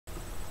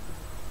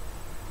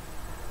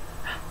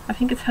I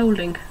think it's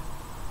holding.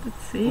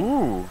 Let's see.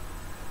 Ooh.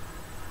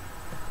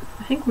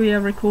 I think we are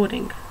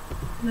recording.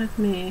 Let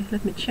me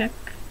check.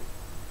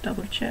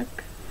 Double check.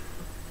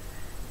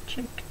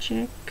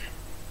 Check.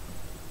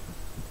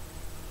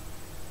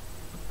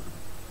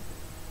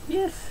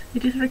 Yes,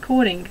 it is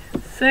recording.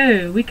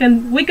 So we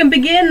can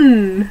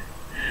begin.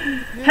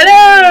 Yay.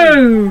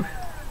 Hello.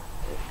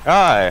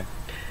 Hi.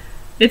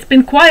 It's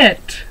been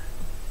quiet.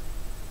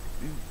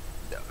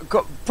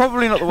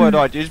 Probably not the word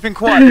I'd use. It's been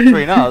quiet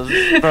between us,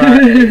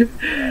 but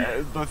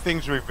the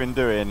things we've been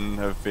doing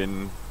have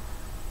been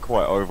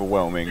quite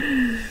overwhelming.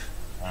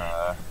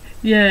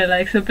 Yeah,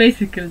 like, so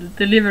basically the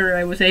delivery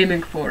I was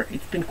aiming for,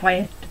 it's been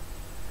quiet.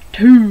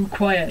 Too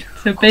quiet.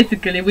 So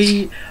basically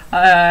we,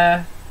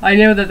 I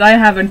know that I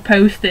haven't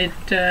posted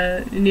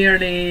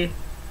nearly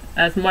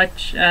as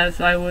much as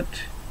I would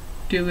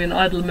do in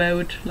idle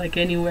mode, like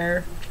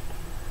anywhere.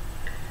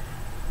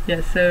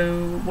 Yeah,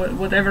 so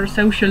whatever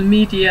social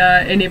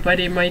media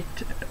anybody might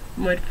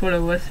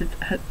follow us,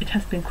 it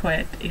has been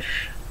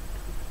quiet-ish.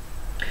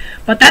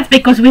 But that's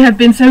because we have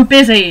been so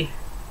busy.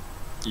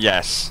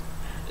 Yes,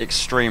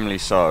 extremely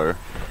so.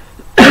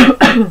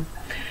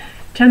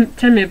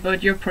 Tell me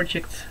about your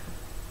projects.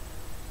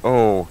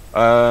 Oh,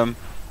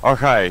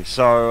 okay,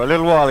 so a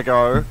little while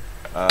ago,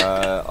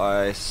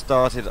 I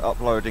started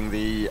uploading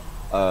the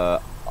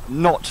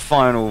not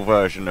final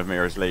version of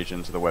Mirror's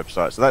Legion to the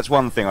website, so that's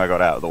one thing I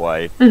got out of the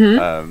way.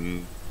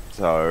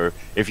 So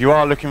if you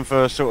are looking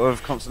for sort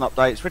of constant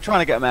updates, we're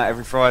trying to get them out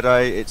every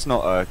Friday. It's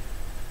not a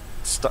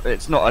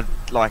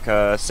like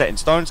a set in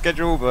stone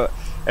schedule, but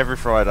every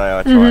Friday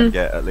I try and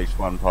get at least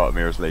one part of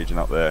Mirror's Legion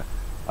up there.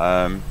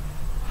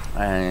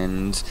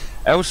 And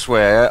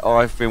elsewhere,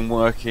 I've been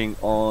working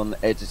on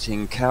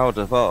editing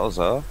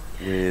ChaosNova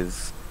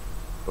with.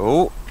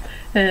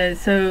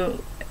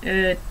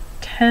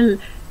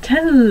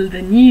 Tell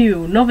the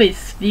new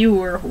novice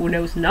viewer who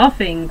knows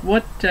nothing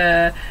what's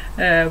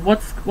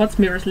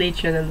Mirror's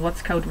Legion and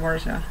what's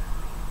ChaosNova.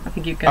 I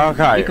think you can.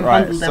 Okay, you can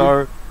right. bundle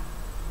them.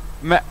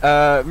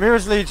 So,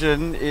 Mirror's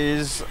Legion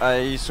is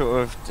a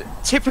sort of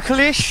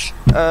typical-ish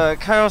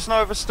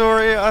ChaosNova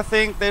story. I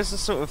think there's a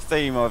sort of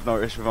theme I've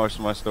noticed with most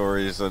of my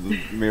stories, and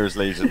Mirror's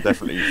Legion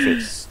definitely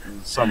fits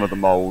some of the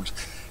mould.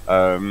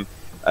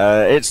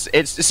 It's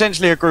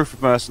essentially a group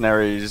of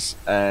mercenaries,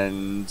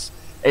 and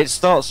it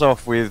starts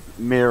off with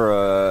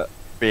Mira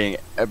being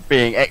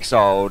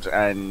exiled,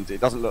 and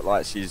it doesn't look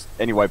like she's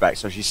any way back,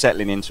 so she's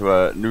settling into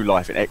a new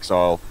life in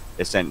exile,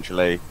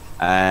 essentially.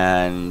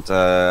 And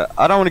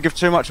I don't want to give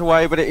too much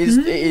away, but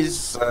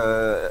it's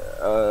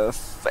a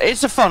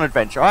fun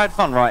adventure. I had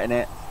fun writing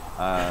it.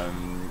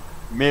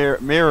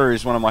 Mira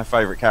is one of my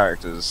favourite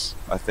characters.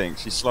 I think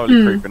she's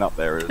slowly creeping up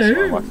there as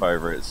one of my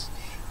favourites.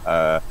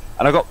 And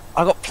I got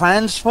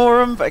plans for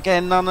them, but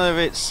again, none of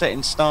it's set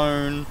in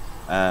stone.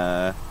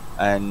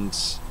 And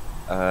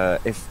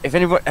if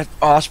anybody,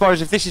 I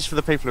suppose if this is for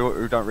the people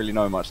who don't really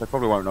know much, they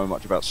probably won't know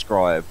much about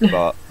Scribe,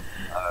 but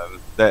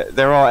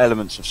there are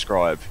elements of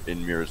Scribe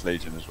in Mirror's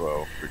Legion as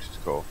well, which is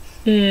cool.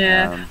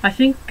 Yeah, I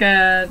think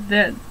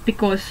that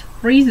because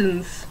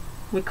reasons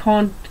we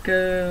can't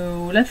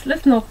go.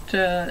 Let's not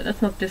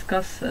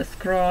discuss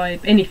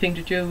Scribe, anything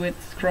to do with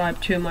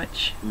Scribe too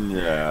much.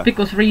 Yeah.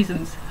 Because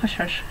reasons. Hush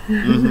hush.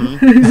 And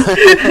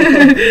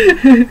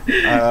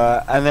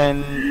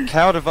then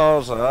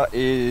ChaosNova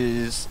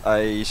is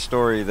a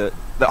story that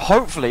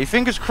hopefully,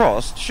 fingers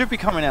crossed, should be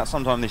coming out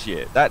sometime this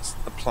year. That's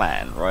the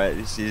plan, right?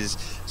 This is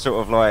sort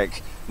of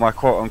like my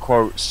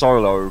quote-unquote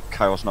solo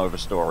ChaosNova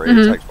story.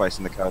 It takes place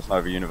in the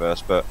ChaosNova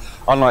universe, but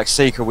unlike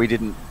Seeker, we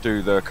didn't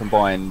do the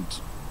combined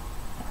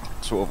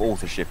sort of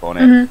authorship on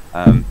it,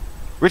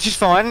 which is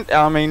fine.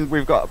 I mean,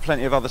 we've got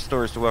plenty of other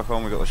stories to work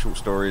on. We've got the short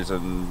stories,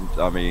 and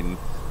I mean,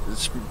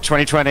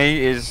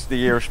 2020 is the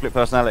year of split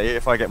personality,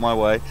 if I get my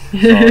way, so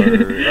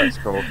that's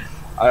cool.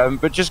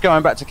 But just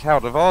going back to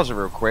ChaosNova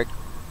real quick,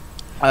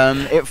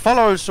 it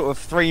follows sort of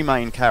three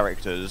main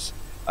characters,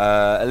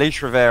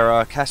 Elise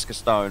Rivera, Casca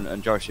Stone,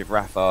 and Joseph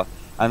Raffa,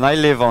 and they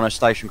live on a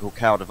station called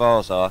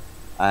ChaosNova,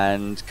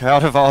 and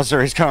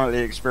ChaosNova is currently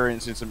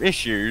experiencing some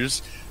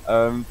issues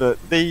that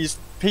these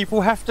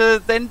people have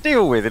to then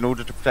deal with in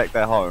order to protect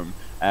their home,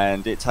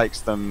 and it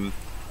takes them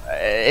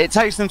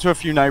to a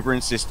few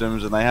neighbouring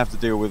systems, and they have to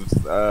deal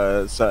with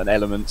certain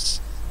elements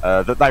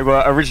that they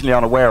were originally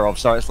unaware of.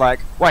 So it's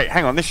like, wait,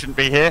 hang on, this shouldn't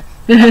be here.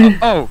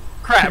 Oh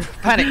crap,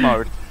 panic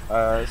mode.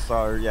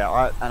 So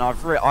yeah,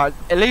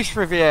 Elise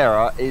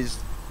Riviera is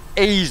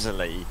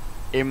easily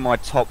in my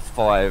top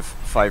 5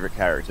 favourite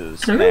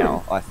characters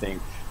now. I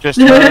think just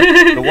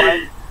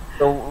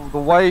the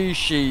way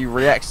she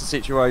reacts to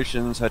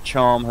situations, her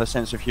charm, her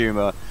sense of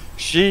humour,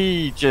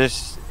 she's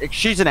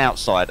an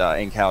outsider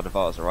in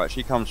ChaosNova, right?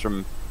 She comes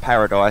from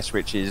Paradise,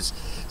 which is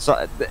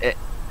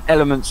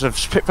elements of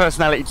split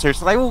personality too,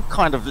 so they all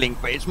kind of link,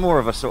 but it's more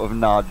of a sort of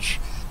nudge,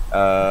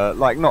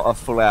 like not a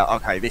full out,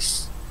 okay,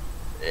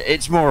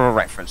 it's more of a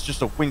reference,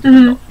 just a wink of the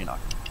nod, you know.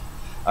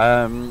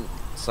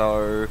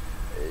 So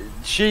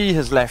she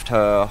has left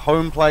her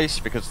home place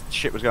because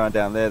shit was going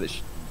down there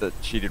that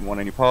she didn't want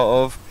any part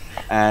of,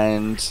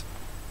 and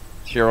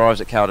She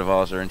arrives at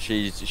Caldevaza, and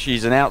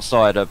she's an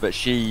outsider, but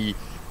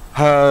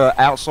her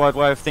outside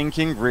way of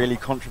thinking really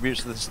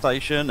contributes to the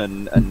station,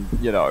 and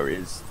you know,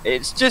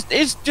 it's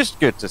just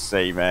good to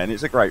see, man.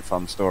 It's a great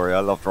fun story.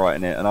 I loved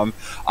writing it, and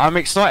I'm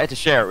excited to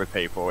share it with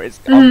people.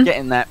 I'm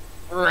getting that,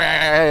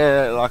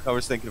 like I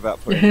was thinking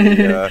about putting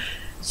the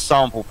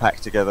sample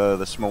pack together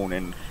this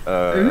morning,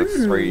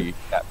 3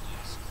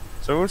 chapters.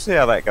 So we'll see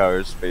how that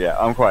goes. But yeah,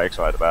 I'm quite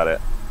excited about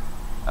it.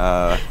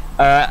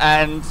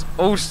 And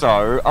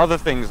also other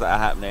things that are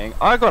happening.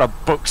 I got a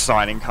book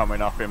signing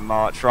coming up in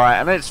March, right?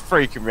 And it's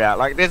freaking me out.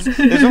 Like there's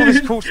all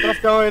this cool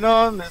stuff going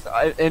on.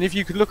 And if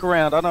you could look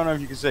around, I don't know if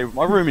you can see,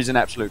 my room is in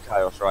absolute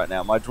chaos right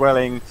now. My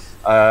dwelling,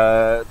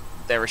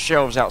 there are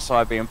shelves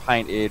outside being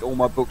painted. All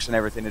my books and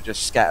everything are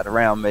just scattered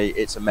around me.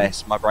 It's a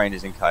mess. My brain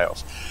is in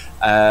chaos.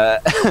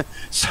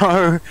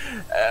 So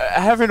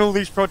having all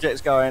these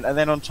projects going, and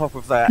then on top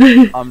of that,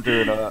 I'm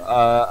doing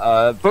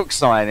a book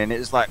signing.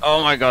 It's like,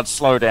 oh my god,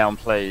 slow down,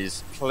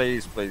 please,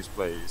 please, please,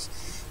 please.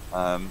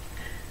 So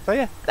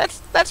yeah, that's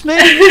me.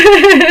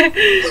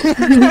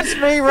 That's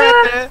me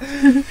right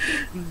there.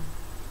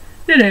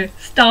 You know,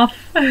 stuff.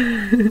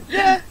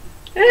 Yeah.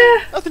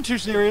 Yeah. Nothing too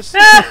serious.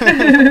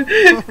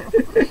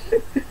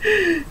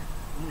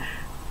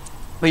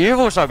 But you've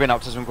also been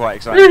up to some quite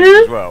exciting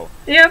things as well.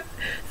 Yep.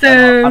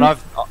 So and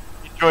I've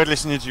enjoyed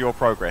listening to your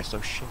progress.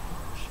 So shit.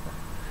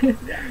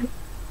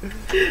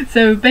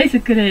 So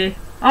basically,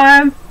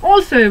 I'm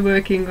also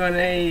working on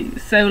a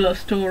solo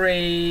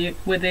story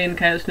within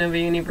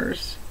ChaosNova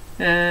universe,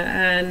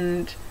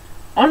 and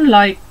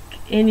unlike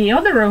any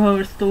other of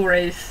our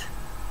stories,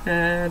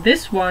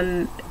 this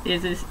one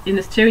is in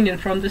Estonian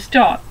from the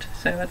start.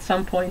 So at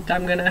some point,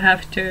 I'm gonna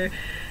have to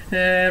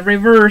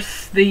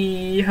reverse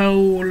the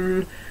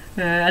whole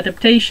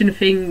adaptation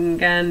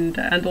thing, and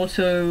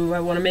also I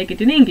want to make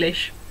it in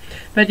English.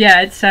 But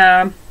yeah, it's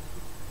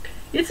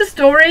a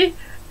story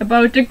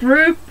about a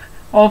group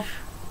of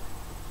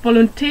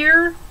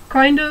volunteer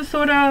kind of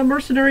sort of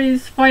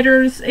mercenaries,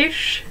 fighters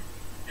ish,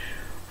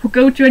 who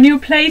go to a new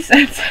place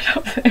and set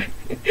up there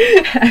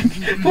and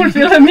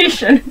fulfill a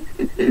mission.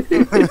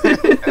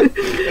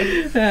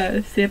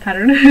 See a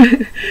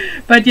pattern.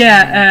 But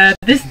yeah,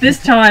 this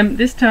time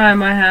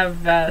I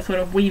have sort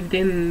of weaved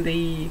in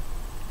the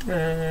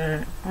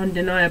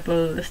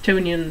undeniable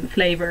Estonian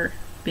flavor,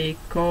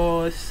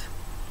 because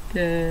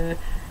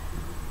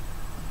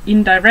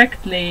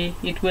indirectly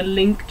it will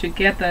link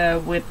together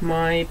with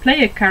my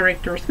player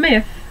character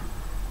Smith,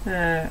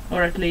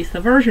 or at least a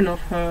version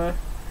of her,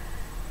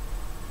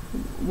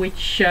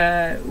 which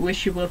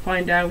you will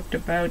find out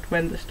about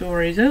when the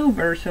story is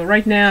over. So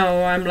right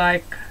now I'm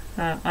like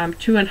I'm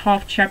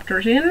 2.5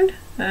 chapters in,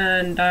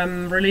 and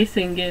I'm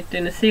releasing it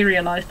in a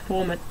serialized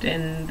format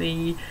in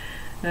the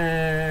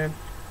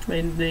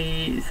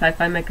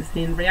sci-fi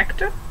magazine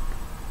Reactor,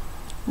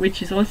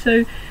 which is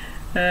also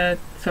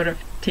sort of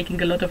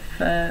taking a lot of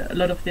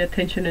the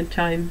attention and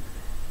time.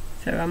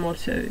 So I'm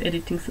also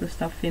editing some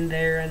stuff in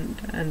there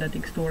and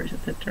adding stories,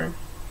 etc.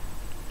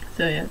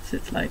 So yeah,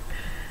 it's like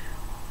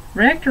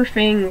Reactor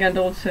thing, and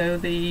also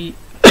the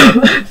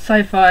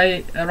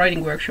sci-fi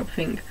writing workshop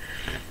thing.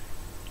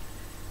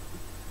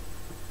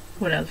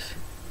 What else?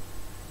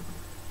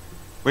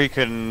 We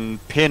can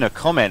pin a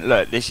comment.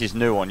 Look, this is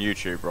new on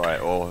YouTube, right?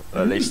 Or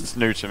at least it's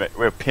new to me.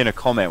 We'll pin a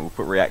comment. We'll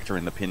put Reactor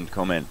in the pinned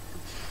comment.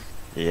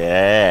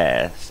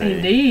 Yeah. See.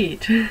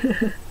 Indeed.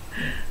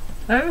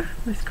 Oh,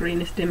 my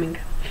screen is dimming.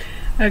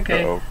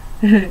 Okay.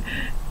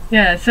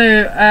 Yeah.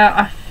 So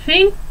I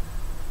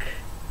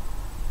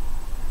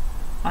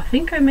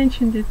think I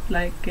mentioned it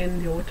like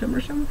in the autumn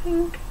or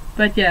something.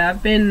 But yeah,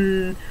 I've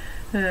been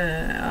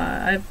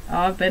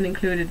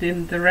included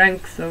in the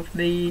ranks of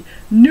the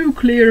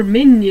nuclear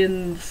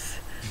minions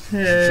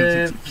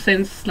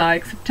since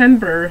like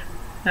September,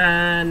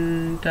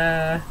 and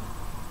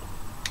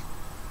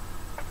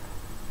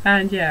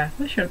yeah,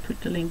 I shall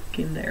put the link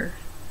in there.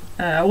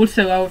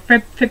 Also, our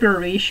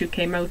February issue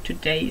came out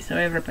today, so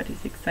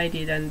everybody's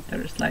excited, and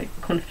there's like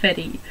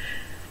confetti.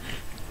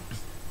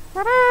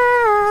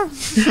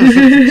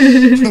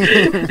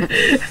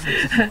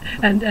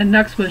 and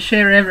Nux will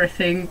share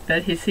everything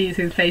that he sees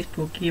in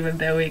Facebook, even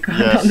though he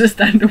can't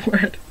understand the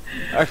word.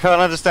 I can't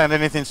understand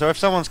anything, so if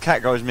someone's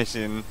cat goes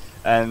missing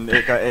and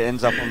it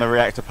ends up on the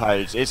Reactor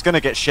page, it's going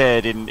to get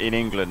shared in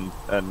England,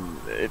 and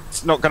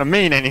it's not going to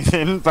mean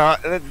anything,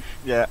 but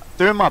yeah,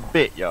 doing my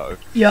bit, yo.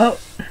 Yo.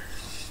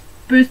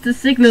 Boost the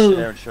signal.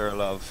 Share and share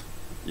love.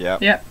 Yeah.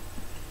 Yep.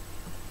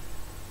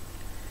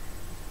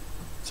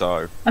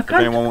 So, if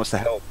anyone wants to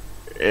help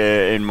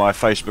in my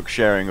Facebook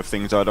sharing of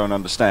things I don't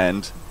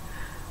understand,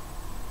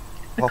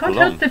 I can't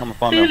help the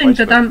feeling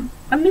that I'm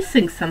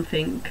missing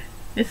something.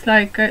 It's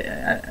like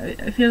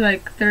I feel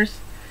like there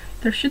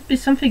should be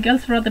something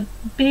else rather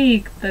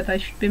big that I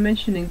should be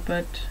mentioning,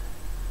 but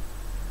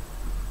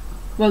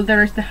well,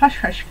 there is the hush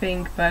hush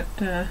thing, but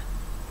let's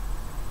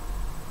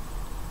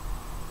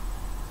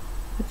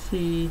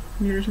see,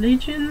 Mirror's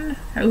Legion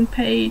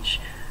homepage,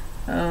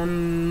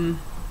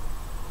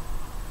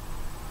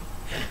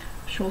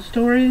 short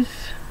stories,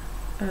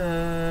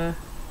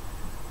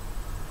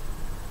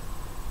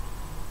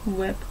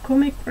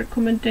 Webcomic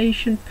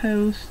recommendation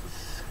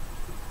posts.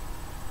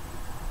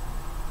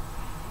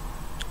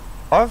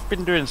 I've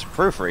been doing some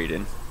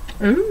proofreading.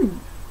 Ooh.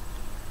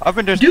 I've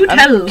been doing. Do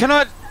tell. Can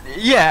I?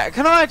 Yeah.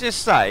 Can I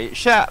just say,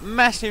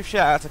 massive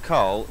shout out to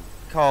Carl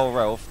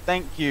Ralph.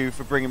 Thank you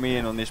for bringing me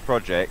in on this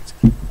project.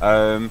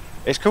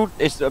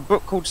 It's a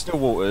book called Still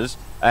Waters,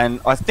 and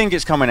I think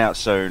it's coming out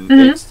soon.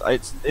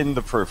 It's in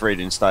the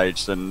proofreading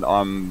stage, and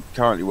I'm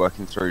currently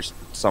working through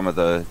some of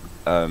the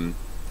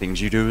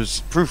things you do as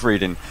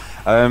proofreading.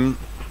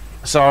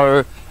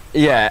 So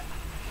yeah,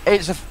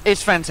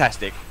 it's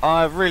fantastic.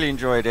 I've really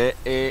enjoyed it.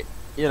 It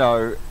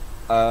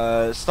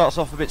starts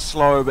off a bit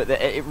slow, but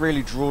it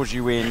really draws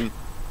you in,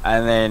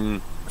 and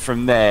then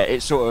from there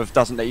it sort of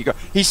doesn't let you go.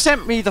 He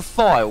sent me the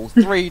file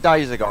 3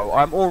 days ago.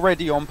 I'm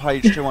already on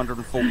page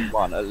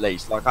 241 at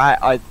least. Like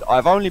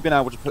I've only been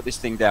able to put this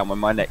thing down when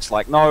my neck's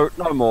like, no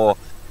more.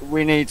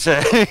 We need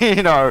to,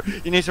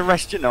 you need to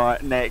rest your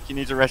neck. You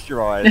need to rest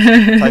your eyes.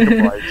 Take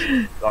a break.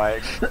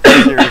 Like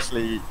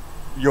seriously,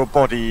 your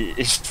body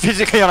is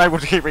physically unable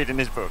to keep reading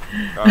this book.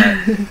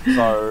 Right?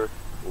 So.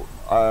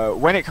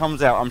 When it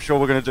comes out, I'm sure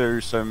we're going to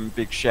do some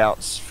big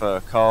shouts for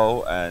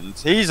Carl, and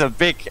he's a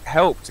big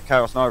help to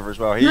ChaosNova as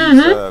well.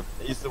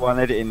 He's the one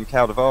editing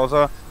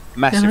ChaosNova.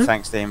 Massive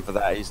thanks to him for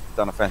that. He's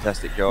done a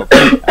fantastic job,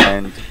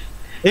 and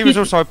he was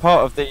also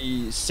part of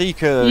the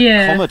Seeker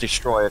Comma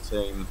Destroyer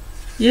team.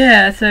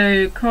 Yeah,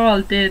 so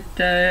Carl did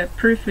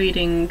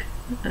proofreading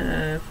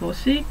for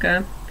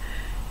Seeker.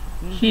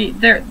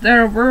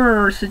 There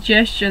were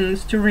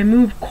suggestions to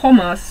remove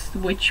commas,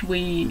 which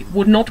we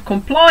would not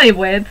comply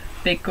with,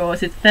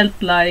 because it felt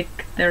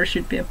like there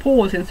should be a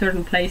pause in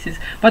certain places.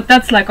 But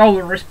that's like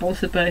our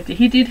responsibility.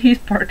 He did his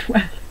part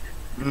well.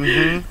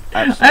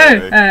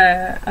 Absolutely.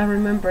 I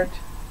remembered.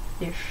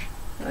 Ish.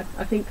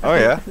 I think.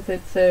 I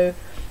said so.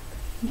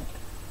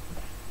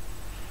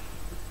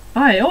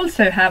 I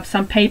also have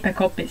some paper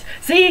copies.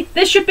 See,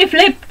 this should be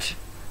flipped.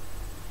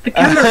 The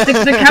camera,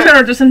 the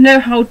camera doesn't know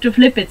how to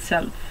flip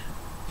itself.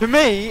 To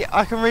me,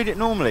 I can read it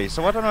normally,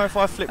 so I don't know if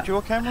I flipped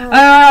your camera.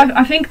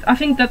 I think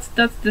that's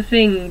the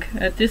thing.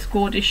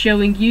 Discord is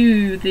showing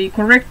you the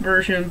correct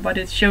version, but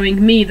it's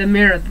showing me the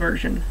mirrored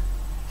version.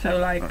 So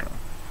like.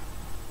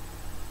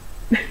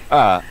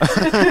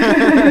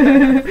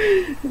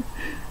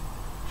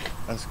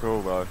 That's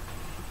cool though.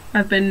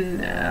 I've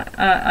been.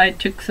 I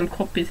took some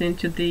copies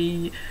into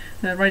the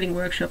writing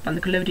workshop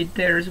and loaded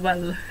there as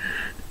well.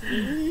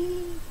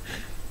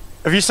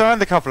 Have you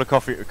signed a couple of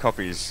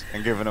copies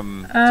and given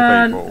them to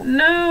people?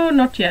 No,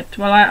 not yet.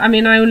 Well, I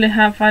mean, I only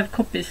have 5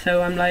 copies,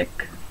 so I'm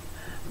like,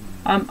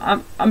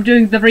 I'm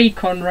doing the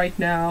recon right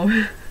now.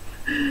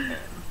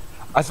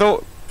 I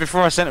thought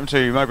before I sent them to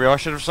you, maybe I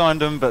should have signed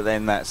them, but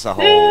then that's a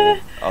whole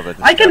other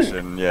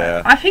discussion.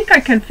 I think I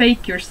can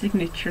fake your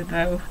signature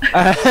though.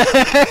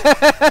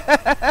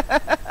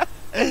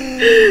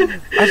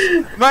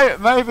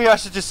 Maybe I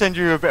should just send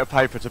you a bit of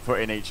paper to put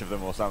in each of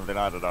them or something.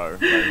 I don't know.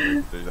 Maybe we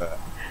can do that.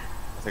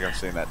 I think I've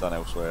seen that done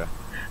elsewhere.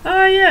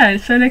 Oh yeah,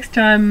 so next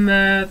time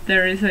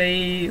there is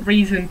a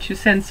reason to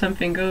send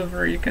something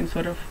over, you can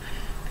sort of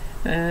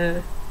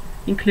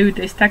include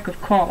a stack of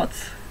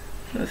cards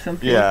or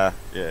something. Yeah,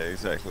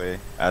 exactly.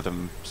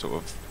 Adam sort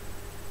of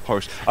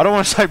I don't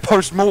want to say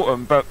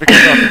post-mortem, but because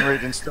I've been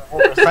reading Still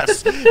Waters,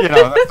 that's, that's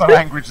the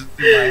language that's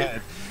in my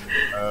head.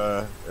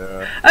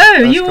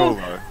 That's cool,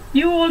 though.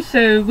 You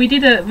also, we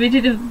did a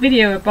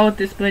video about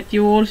this, but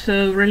you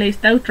also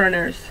released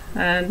Outrunners,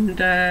 and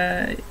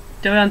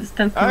do I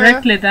understand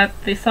correctly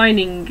that the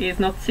signing is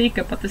not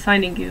Seeker, but the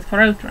signing is for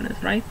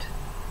Outrunners, right?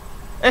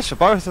 It's for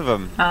both of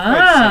them.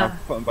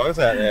 Put them both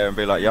out there and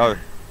be like, yo.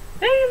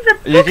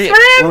 Books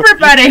for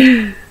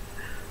everybody!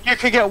 You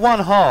can get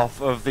one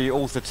half of the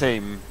author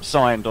team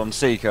signed on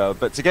Seeker,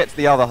 but to get to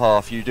the other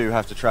half, you do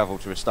have to travel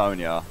to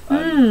Estonia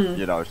and,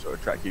 sort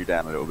of track you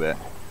down a little bit.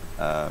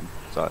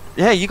 So,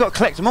 yeah, you got to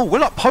collect them all. We're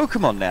like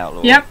Pokemon now,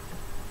 Lord. Yep.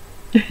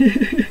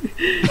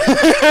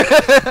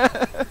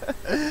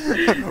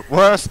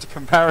 Worst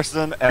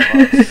comparison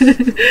ever.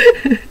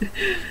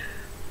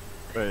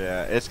 But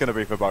yeah, it's going to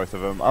be for both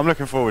of them. I'm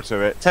looking forward to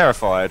it.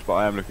 Terrified, but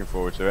I am looking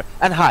forward to it.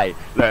 And hey,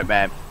 look,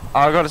 man,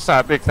 I've got to say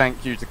a big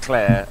thank you to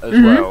Claire as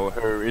well,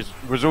 who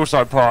was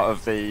also part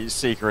of the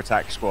Seeker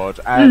Attack Squad,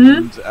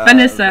 and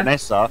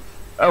Vanessa,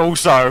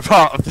 also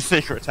part of the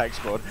Seeker Attack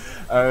Squad.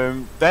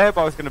 They're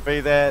both going to be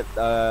there.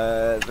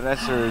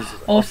 Vanessa is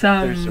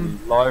awesome. Do some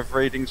live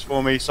readings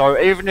for me, so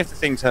even if the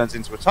thing turns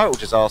into a total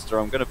disaster,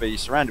 I'm going to be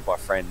surrounded by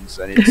friends,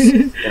 and it's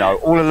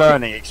all a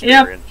learning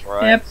experience,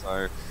 right? Yep.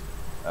 So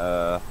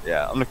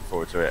yeah, I'm looking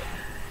forward to it.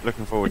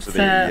 Looking forward to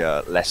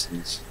the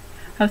lessons.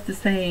 How's the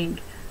saying?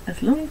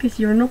 As long as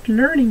you're not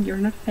learning, you're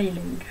not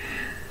failing.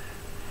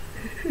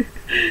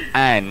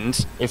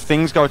 And if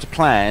things go to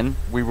plan,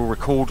 we will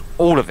record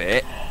all of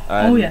it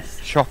and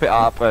chop it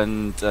up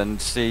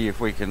and see if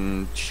we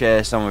can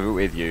share some of it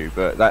with you.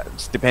 But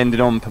that's depending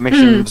on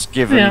permissions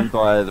given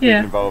by the people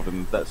involved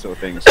and that sort of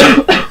thing.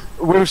 So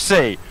we'll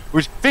see.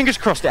 Fingers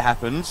crossed it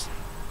happens.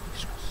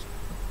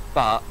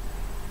 But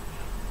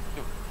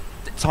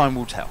time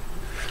will tell.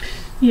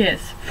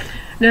 Yes.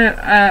 Now,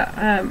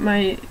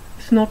 my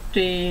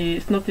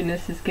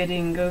snottiness is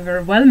getting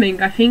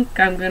overwhelming. I think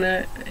I'm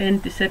gonna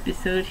end this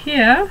episode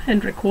here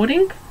and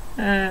recording.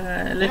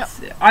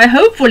 Let's. I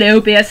hopefully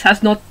OBS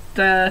has not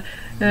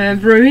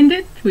ruined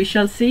it. We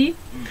shall see.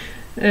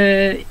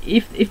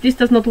 If this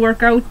does not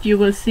work out, you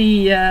will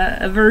see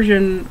a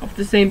version of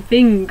the same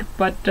thing,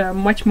 but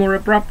much more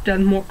abrupt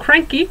and more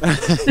cranky.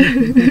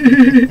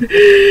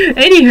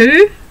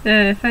 Anywho,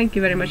 thank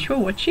you very much for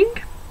watching.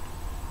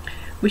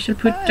 We shall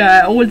put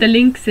all the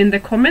links in the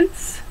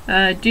comments.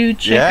 Do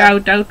check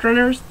out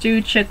Outrunners.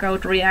 Do check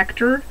out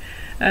Reactor.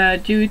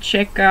 Do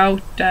check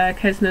out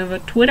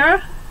ChaosNova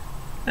Twitter.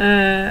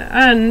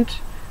 And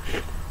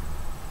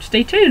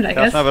stay tuned, I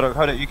guess.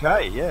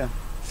 ChaosNova.co.uk, yeah.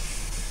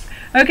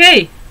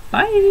 Okay,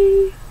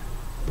 bye!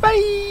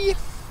 Bye!